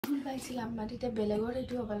ফুল পাইছিলাম মাটিতে বেলেগৰ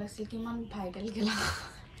এটো হ'ব লাগিছিল কিমান ভাইৰাল গেলা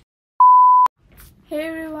Hey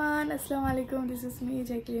everyone, Assalamualaikum. This is me,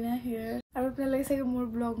 Jacqueline here. আৰু আপোনালোকে চাগে মোৰ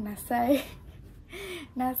ব্লগ নাচাই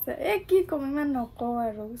কি কম ইমান নকওঁ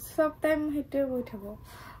আৰু সব টাইম হেটে গৈ থাকো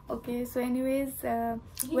Okay, so anyways,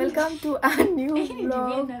 welcome to a new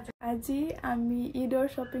vlog. আজি আমি ঈদৰ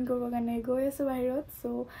shopping কৰিব কাৰণে গৈ আছো বাহিৰত. So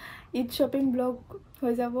ঈদ shopping vlog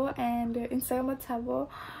হৈ যাব and Instagramত চাব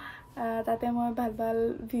তাতে মই ভাল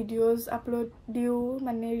ভিডিওস আপলোড দিও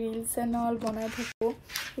মানে ৰিলস এন্ড অল বনাই থাকো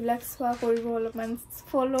ইলাক সোৱা কৰিব অলপমান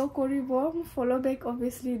ফলো কৰিব ফলো বেক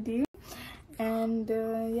obviously দিম and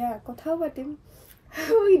yeah কথা পাতিম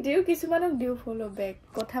ভিডিও কিছুমানক দিও ফলো বেক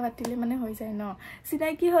কথা পাতিলে মানে হৈ যায় ন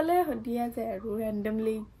সিধাই কি হলে দিয়া যায় আৰু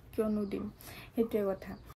randomly কিয়নো দিম হেটোৱে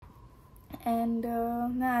কথা and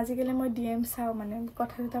না আজিকালি মই ডিএম চাও মানে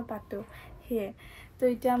কথা পাতো হে তো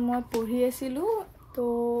এতিয়া মই পঢ়ি আছিলো তো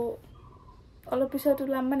অলপ পিছত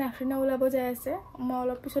উলাম মানে আফ্ৰিনা উলাব যায় আছে মই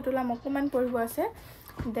অলপ পিছত উলাম অকমান পঢ়িব আছে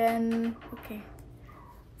then okay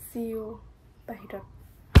see you বাহিৰত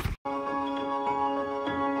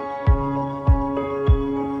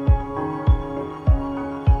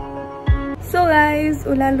So guys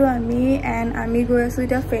ulalu ami and ami goi asu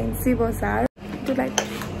eta fancy bazar to like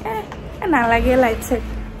na lage light set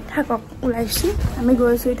thakok ulaishi ami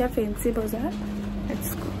goi asu eta fancy bazar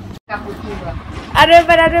let's go are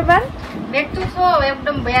bar bag to so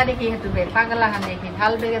ekdom beya dekhi hetu bag pagala han dekhi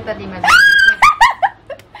dhal bag eta dima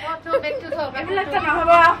so bag to so ebila ta na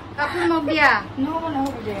hoba kapur mok dia no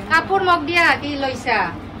kapur mok dia ki loisa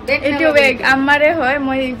এটো বেগ আমারে হয়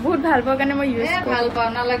মই বহুত ভাল পাও কানে মই use কৰো ভাল পাও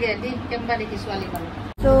না লাগে দি কেমবা দেখি সোয়ালি পালো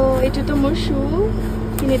তো এটো তো মোর শু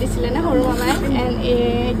কিনে দিছিলে না হৰু মামাই এন্ড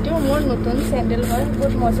এটো মোৰ নতুন স্যান্ডেল হয়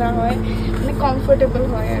বহুত মজা হয় মানে কমফৰ্টেবল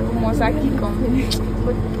হয় আৰু মজা কি কম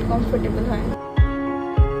বহুত কমফৰ্টেবল হয়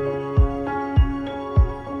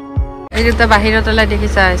এইটা বাহিৰত ওলাই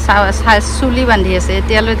দেখিছা চুলি বান্ধি আছে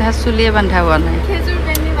এতিয়ালৈ ধা চুলিয়ে বান্ধা হোৱা নাই খেজুৰ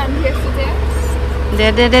বেনি বান্ধি আছে যে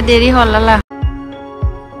দে দেৰি হলালা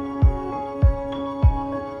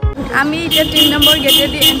আমি এটা 3 নম্বৰ গেটে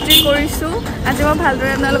দি এন্ট্ৰি কৰিছো আজি মই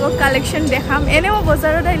ভালদৰে আপোনালোকক কালেকচন দেখাম এনে মই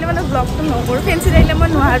বজাৰত আহিলে মানে ব্লগটো নকৰো ফেন্সি আহিলে মই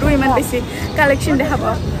নোৱাৰো ইমান বেছি কালেকচন দেখাব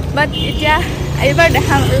বাট এতিয়া এইবাৰ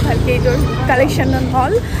দেখাম আৰু ভালকৈ এইটোৰ কালেকচন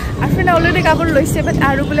হল আফ্ৰিনা অলৰেডি কাপোৰ লৈছে বাট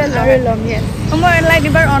আৰু বুলে লমিয়ে মই অনলাইন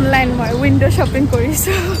এবাৰ অনলাইন মই উইন্ডো শ্বপিং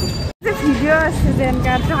কৰিছো ভিডিও আছে যেন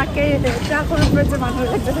কাকে ট্ৰাকৰ ওপৰত যে মানুহ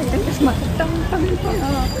লাগি থাকে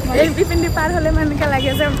এই পিপিন্দি পাৰ হলে মানকে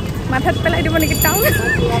লাগে যে মাথাত পেলাই দিব নেকি টাউন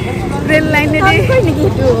ৰেল লাইনে দি কই নেকি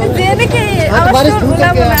তো যেনেকে আৱাজ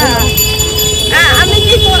ওলাব না আমি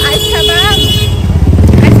কি কো আইছাবা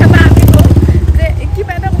আমি কো যে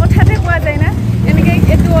কিবা এটা কথাতে কোৱা যায় না এনেকে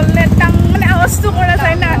এটো অললে টাং মানে আৱাজটো কৰা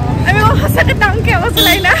যায় না আমি সঁচাকে টাংকে আৱাজ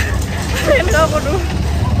ওলাই না এনেকা কৰো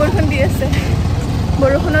বৰষুণ দি আছে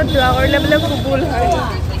বৰষুণত যোৱা কৰিলে বলে কুবুল হয়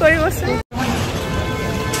কৰিবছে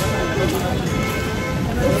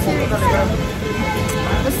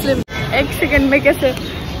मुस्लिम एक सेकंड में कैसे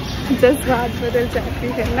जज्बात बदल जाती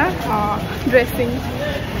है ना ड्रेसिंग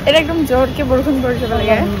एकदम जोर के बरखुन पड़ যাব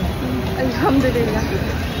লাগে আলহামদুলিল্লাহ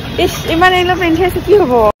ইস ইমান এলো পেন্টি আছে কি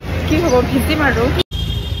হবো ভিজি মাৰো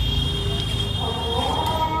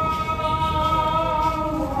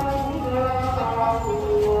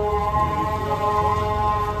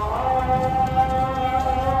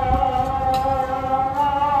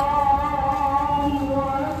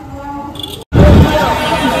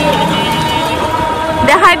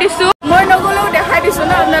দেখাই দিছো মই নগলেও দেখাই দিছো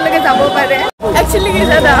না আপোনালোকে যাব পাৰে একচুয়ালি কি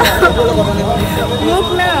জানা মোক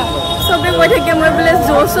না সবে কৈ থাকে মই বলে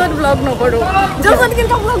জোসত ব্লগ নকৰো জোসত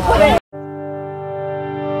কিন্তু ব্লগ কৰে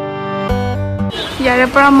ইয়াৰে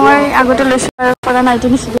পৰা মই আগতে লৈছো পৰা নাইটি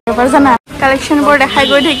নিছিলো এবাৰ জানা কালেকচন বোৰ দেখাই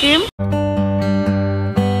গৈ থাকিম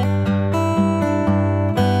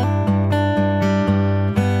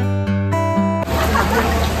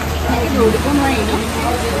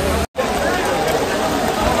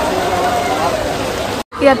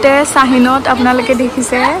ইয়াতে সাহিনত আপোনালোকে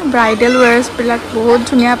দেখিছে ব্ৰাইডাল ওয়্যাৰস বিলাক বহুত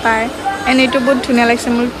ধুনিয়া পায় এনিটো বহুত ধুনিয়া লাগছে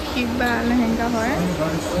মোৰ কিবা লেহেঙ্গা হয়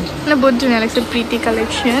মানে বহুত ধুনিয়া লাগছে প্ৰিটি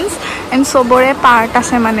কালেকশনস এন্ড সবৰে পাৰ্ট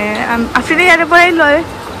আছে মানে আফ্ৰিনা ইয়াৰে পৰাই লয়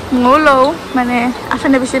মই লও মানে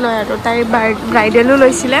আফ্ৰিনা বেছি লয় আৰু তাই ব্ৰাইডালও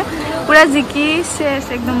লৈছিলে পুৰা জিকি চেস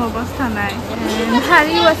একদম অৱস্থা নাই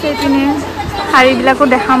শাৰীও আছে পিনে শাৰীবিলাকো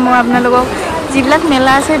দেখাম মই আপোনালোকক যিবিলাক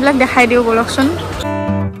মেলা আছে এইবিলাক দেখাই দিও বলকচোন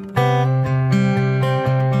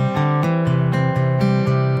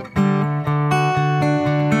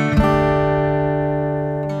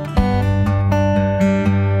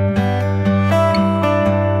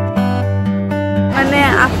মানে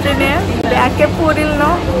আফ্ৰিনে বেয়াকে পৰিল ন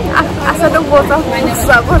আছাটো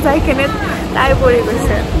চাব যাই কেনে তাই পৰি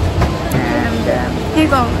গৈছে এণ্ড কি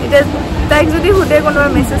ক'ম এতিয়া তাইক যদি সোধে কোনোবা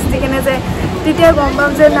মেছেজ দি কেনে যে তেতিয়া গম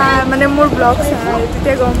পাম যে নাই মানে মোৰ ব্লগ চাই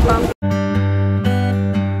তেতিয়া গম পাম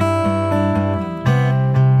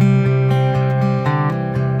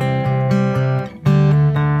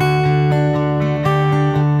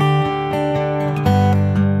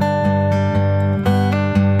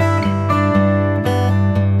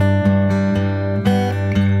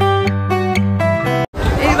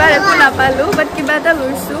নাপালো বাট কিবা এটা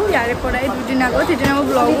লৈছো ইয়াৰে পৰাই দুদিন আগত সেইদিনা মই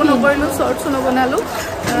ব্লগো নকৰিলো শ্বৰ্টছো নবনালো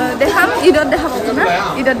দেখাম ঈদত দেখা পাব না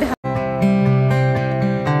ঈদত দেখা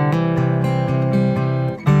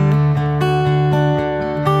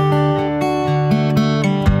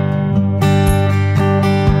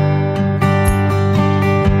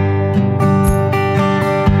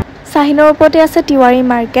চাহিনৰ ওপৰতে আছে তিৱাৰী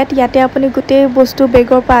মাৰ্কেট ইয়াতে আপুনি গোটেই বস্তু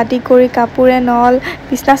বেগৰ পৰা আদি কৰি কাপোৰে নল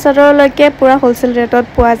বিছনা চাদৰলৈকে পুৰা হোলচেল ৰেটত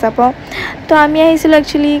পোৱা যাব তো আমি আহিছিলোঁ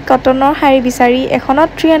একচুৱেলি কটনৰ শাৰী বিচাৰি এখনত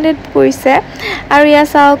 300 পৰিছে আৰু ইয়াত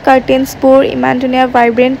চাওক কাৰ্টেন্সবোৰ ইমান ধুনীয়া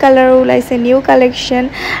ভাইব্ৰেণ্ট কালাৰো ওলাইছে নিউ কালেকশ্যন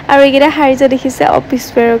আৰু এইকেইটা শাৰী যে দেখিছে অফিচ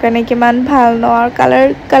ৱেৰৰ কাৰণে কিমান ভাল ন আৰু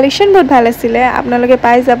কালেকশ্যন বহুত ভাল আছিলে আপোনালোকে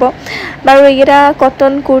পাই যাব বাৰু এইকেইটা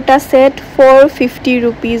কটন কুৰ্তা ছেট 450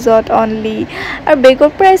 ৰুপিজত অনলি আৰু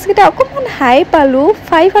বেগৰ প্ৰাইচ কেইটা অকণমান হাই পালোঁ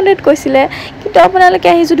 500 কৈছিলে কিন্তু আপোনালোকে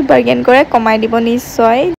আহি যদি বাৰ্গেন কৰে কমাই দিব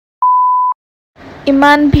নিশ্চয়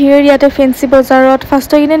ইমান ভিৰ ইয়াতে ফেঞ্চি বজাৰত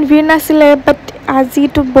ফাৰ্ষ্টৰ কেইদিন ভিৰ নাছিলে বাট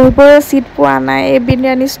আজিতো বহিবৰে চিট পোৱা নাই এই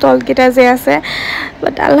বিৰিয়ানী ষ্টলকেইটা যে আছে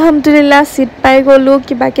বাট আলহামদুলিল্লাহ চিট পাই গ'লোঁ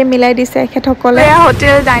কিবাকে মিলাই দিছে এখেতসকলে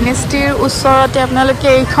হোটেল ডাইনেষ্টিৰ ওচৰতে আপোনালোকে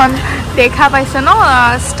এইখন দেখা পাইছে ন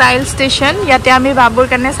ষ্টাইল ষ্টেচন ইয়াতে আমি বাবুৰ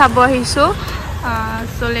কাৰণে চাব আহিছোঁ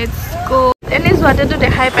চ' লেটছ গ' এনেই যোৱাতেতো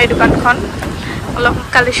দেখাই পায় দোকানখন অলপ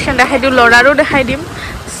কালেকশ্যন দেখাই দিওঁ ল'ৰাৰো দেখাই দিম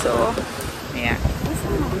চ' এয়া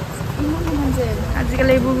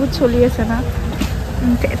আজিকালি এইবোৰ বহুত চলি আছে না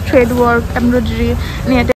থ্ৰেড ৱৰ্ক এমব্ৰইডাৰী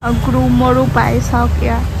ইয়াতে গ্ৰুমৰো পায় চাওক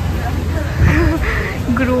এয়া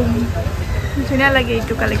গ্ৰুম ধুনীয়া লাগে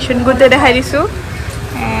এইটো কালেকশ্যন গোটেই দেখাই দিছোঁ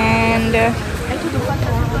এণ্ড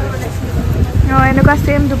এনেকুৱা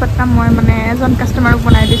ছেইম দুপাট্টা মই মানে এজন কাষ্টমাৰক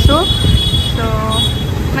বনাই দিছোঁ ত'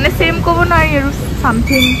 মানে ছেইম ক'ব নোৱাৰি আৰু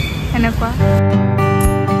ছামথিং এনেকুৱা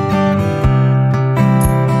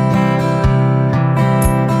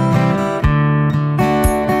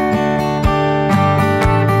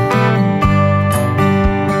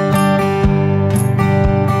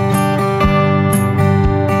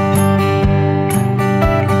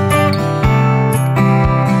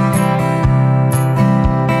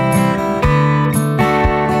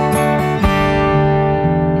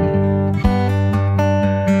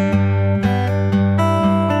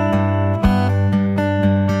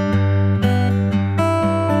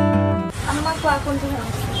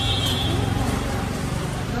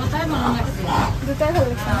দুটাই ভাল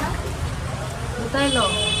লাগছে না দুটাই ল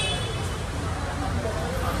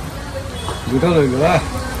দুটা লৈ লোৱা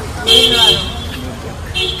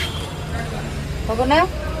হ'ব না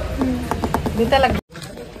দুটা লাগ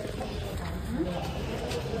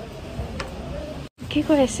কি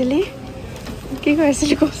কৈ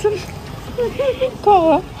আছিলি কচোন ক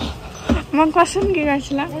মই কোৱাচোন কি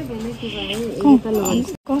কৈছিলা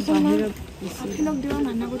কচোন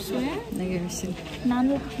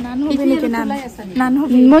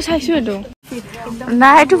মই চাইছো এইটো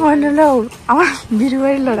নাই এইটো মই নলওঁ আমাৰ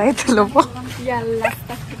বিৰুৱাৰী লৰাইটো ল'ব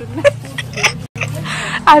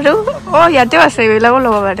আৰু ইয়াতেও আছে এইবিলাকো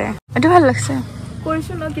ল'ব পাৰে এইটো ভাল লাগছে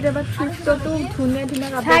কৰিছো ন কেতিয়াবা থ্ৰিফ্টতো ধুনীয়া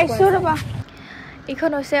চাইছো ৰ'বা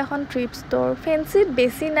এইখন হৈছে এখন থ্ৰিফ্ট ষ্ট'ৰ ফেঞ্চিত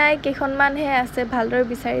বেছি নাই কেইখনমানহে আছে ভালদৰে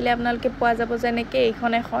বিচাৰিলে আপোনালোকে পোৱা যাব যেনেকৈ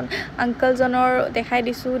এইখন এখন আংকলজনৰ দেখাই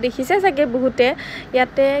দিছোঁ দেখিছে চাগে বহুতে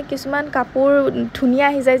ইয়াতে কিছুমান কাপোৰ ধুনীয়া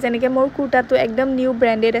আহি যায় যেনেকৈ মোৰ কুৰ্তাটো একদম নিউ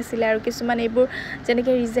ব্ৰেণ্ডেড আছিলে আৰু কিছুমান এইবোৰ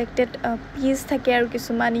যেনেকৈ ৰিজেক্টেড পিচ থাকে আৰু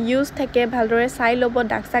কিছুমান ইউজ থাকে ভালদৰে চাই ল'ব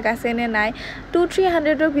দাগ চাগ আছে নে নাই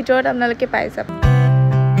 200-300ৰ ভিতৰত আপোনালোকে পাই যাব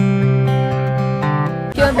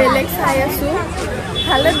কিয় বেলেগ চাই আছোঁ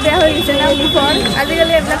হালত বেয়া হৈ গৈছে না মুখখন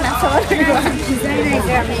আজিকালি এইবিলাক নাচাব লাগিব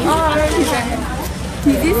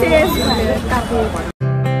ভিজিছে কাপোৰ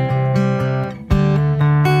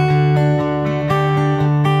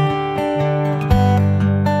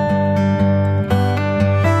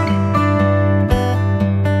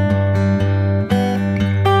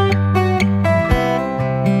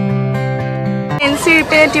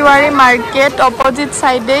এনচিপি তিৱাৰী মাৰ্কেট অপজিট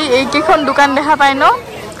চাইডে এইকেইখন দোকান দেখা পায় ন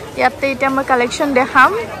ইয়াতে এতিয়া মই কালেকশ্যন দেখাম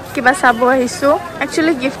কিবা চাব আহিছোঁ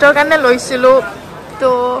একচুৱেলি গিফ্টৰ কাৰণে লৈছিলোঁ তো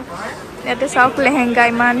ইয়াতে চাওক লেহেংগা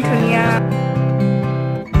ইমান ধুনীয়া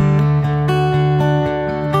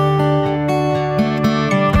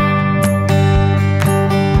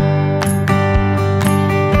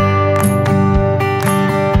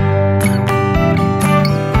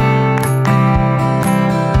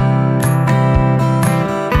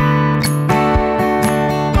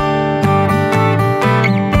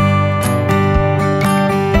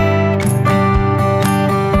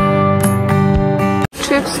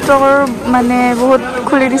ষ্ট'ৰ মানে বহুত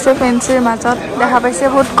খুলি দিছে ফেঞ্চিৰ মাজত দেখা পাইছে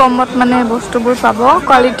বহুত কমত মানে বস্তুবোৰ পাব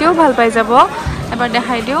কোৱালিটিও ভাল পাই যাব এবাৰ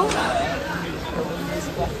দেখাই দিওঁ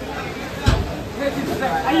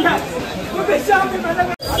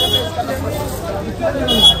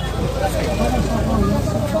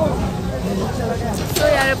So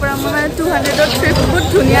ইয়াৰে পৰা মই 200 Thrift বহুত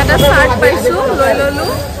ধুনীয়া এটা শাৰ্ট পাইছো লৈ ললো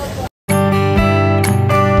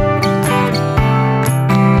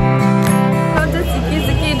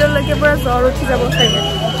জিকি পুৰা জ্বৰ উঠি যাব চাগে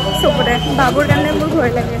চবৰে বাবুৰ কাৰণে মোৰ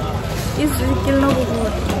ভয় লাগে ই জিকিল ন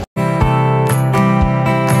বহুত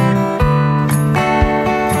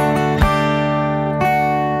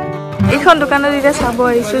এইখন দোকানত এতিয়া চাব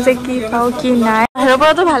আহিছো যে কি পাও কি নাই বাহিৰৰ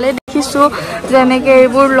পৰাতো ভালে দেখিছো যেনেকে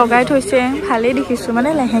এইবোৰ লগাই থৈছে ভালে দেখিছো মানে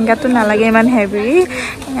লেহেংগাটো নালাগে ইমান হেভি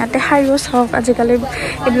ইয়াতে শাৰীও চাওক আজিকালি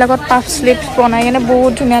এইবিলাকত পাফ স্লিভছ বনাই কেনে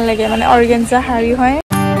বহুত ধুনীয়া লাগে মানে অৰ্গেঞ্জা শাৰী হয়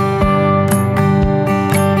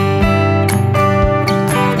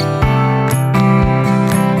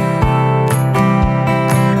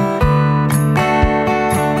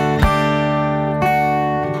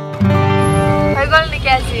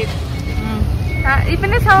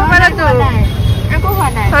इपने साव मारा तो एको हुआ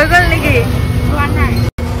ना होय गल नेकी हुआ ना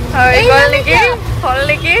होय गल नेकी फल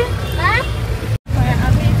नेकी हां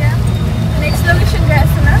अभी जा नेक्स्ट लोकेशन गए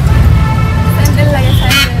आछे ना सैंडल लगे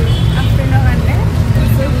सैंडल आफ्टर नो गाने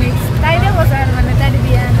सो नेक्स्ट ताइले बजार माने ताइले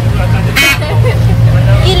बिया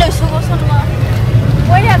की लइसु बसन म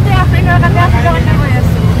ओइ याते आफ्रिका गाने गय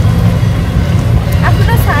आछो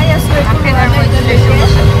आफ्रिका साइ आछो आफ्रिका मइले लइसु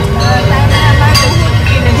ताइले आमार बहुत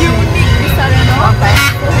यूनिक दिसरे न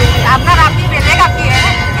আপনার আপনি বেলেগ আপনি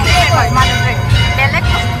মানে বেলেগ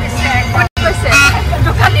কইছে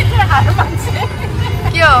দোকানিতে আরো বানছে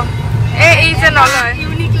কিও এই যে নলয়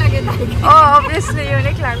ইউনিক লাগে ও অবভিয়াসলি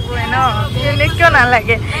ইউনিক লাগবে না ইউনিক কেন না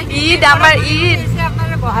লাগে ঈদ আমার ঈদ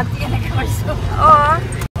আপনারা গুয়াহাটি এনে করছো ও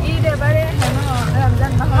ঈদ এবারে হেন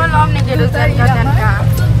রমজান মাহ ও লম নে গেল জানকা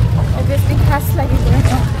অবভিয়াসলি খাস লাগিবে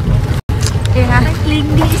এহা লিংক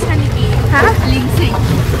দিছ নাকি হ্যাঁ লিংক সে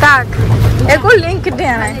tak eko link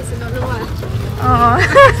dia nai oh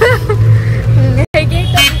hege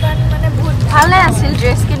kan mane bahut bhalo asil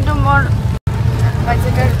dress kintu mor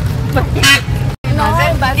budgeter no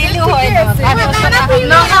budget hoy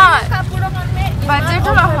no kapuro kanne budget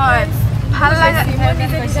no hoy bhal laga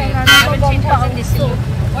 3000 disilu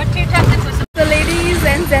what 3000 so ladies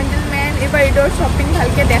and gentlemen ebar idor shopping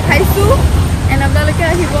bhalke dekhaisu and apnaloke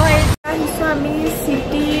ahibo aisu ami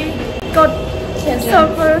city code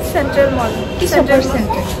Super Central Mall. Super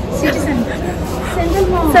Center. City Center. Central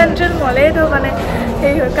Mall. Central Mall. ये तो माने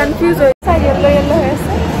ये confuse हो side yellow है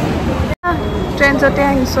ऐसे. Trends होते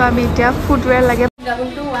हैं इसको अभी क्या footwear लगे.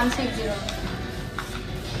 22160.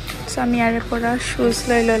 सामी आरे पूरा shoes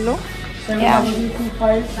ले लो. Yeah.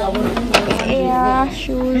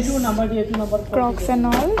 Shoes. Crocs and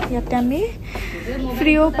all. ये तमी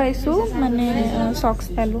free हो पैसो माने socks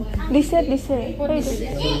पालो. दिसे.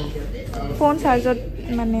 फोन चार्जर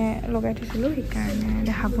माने लगाइ থৈছিলো হিকাৰণে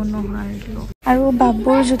দেখাব নহৰিলো আৰু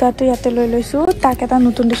বাবুৰ জুতাটো ইয়াতে লৈ লৈছো তাক এটা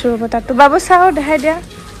নতুন দিছো ৰব তাতো বাবু চাও দেখাই দিয়া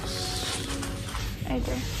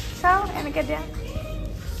এইটো চাও এনেকে দিয়া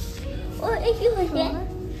ও এই কি হৈছে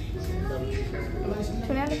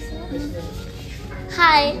শুনা লাগছে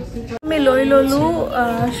হাই আমি লৈ ললো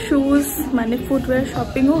শুজ মানে ফুটৱেৰ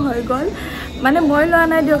শপিংও হৈ গল মানে মই লোৱা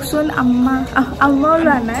নাই দিয়কচোন আম্মা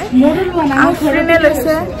লোৱা নাই ফ্ৰেনে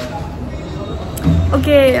লৈছে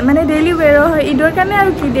Okay, মানে daily wear হয় ইডৰ কাৰণে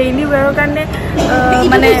আৰু কি daily wear কাৰণে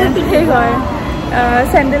মানে সেই হয়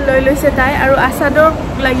স্যান্ডেল লৈ লৈছে তাই আৰু আসাদৰ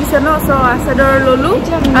লাগিছে ন সো আসাদৰ ললো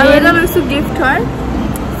আৰু এটা লৈছো গিফট হয়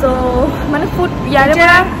সো মানে ফুট ইয়াৰে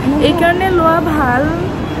পৰা এই কাৰণে লোৱা ভাল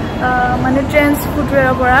মানে ট্ৰেন্ডস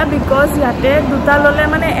ফুটৱেৰৰ পৰা বিকজ ইয়াতে দুটা ললে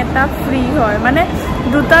মানে এটা ফ্ৰী হয় মানে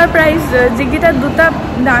দুটাৰ প্ৰাইস যিগিটা দুটা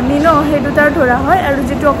দামী ন সেই দুটাৰ ধৰা হয় আৰু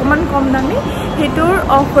যেটো অকমান কম দামী হেতুৰ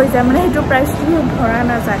অফ হৈ যায় মানে হেতু প্ৰাইসটো ধৰা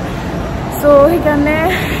না যায় সো সেইকাৰণে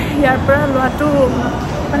ইয়াৰ পৰা লোৱাটো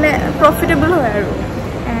মানে প্ৰফিটেবল হয় আৰু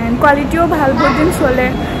এন্ড কোৱালিটিও ভাল বহুত দিন চলে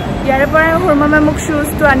ইয়াৰে পৰা হৰমামে মোক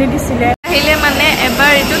শুজটো আনি দিছিলে আহিলে মানে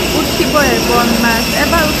এবাৰ ইটোত উঠিবই বনমাছ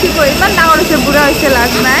এবাৰ উঠিবই ইমান ডাঙৰ হৈছে বুঢ়া হৈছে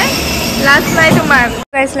লাজ নাই তোমাৰ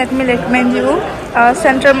guys let me ৰেকমেন্ড U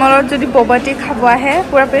central মলত যদি ববাটি খাব আহে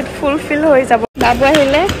পুৰা পেট ফুলফিল হৈ যাব বাবু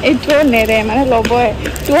আহিলে এইটো নেৰে মানে লবই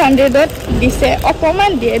 200ত দিছে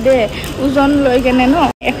অকমান দিয়ে দে ওজন লৈ কেনে ন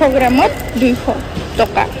 100 গ্ৰামত 200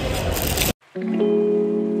 টকা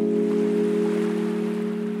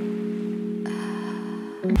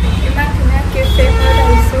ইমান ধুনীয়া কেফে হয়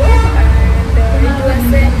আহিছো এইটো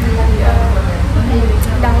আছে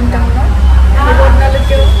ডাউনটাউনত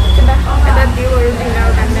আপোনালোকেও এটা দিও আৰু ডিনাৰ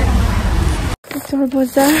কাৰণে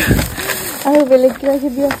বজাৰ আৰু বেলেগ কিবা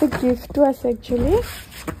কিবি আছে গিফ্টটো আছে একচুৱেলি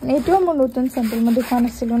এইটোও মোৰ নতুন চেণ্ডেল মই দেখা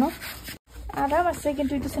নাছিলোঁ ন আৰাম আছে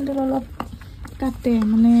কিন্তু এইটো চেণ্ডেল অলপ কাটে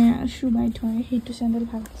মানে শু বাইট হয় সেইটো চেণ্ডেল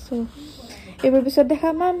ভাল চ' এইবোৰ পিছত দেখা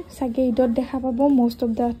পাম চাগে ঈদত দেখা পাব most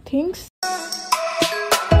of the things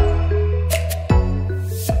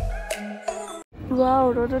wow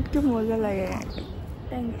ৰ'দত কি মজা লাগে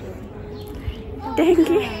থেংক ইউ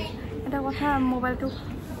এটা কথা মোবাইলটো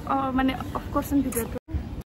মানে অফক'ৰ্চ ভিডিঅ'টো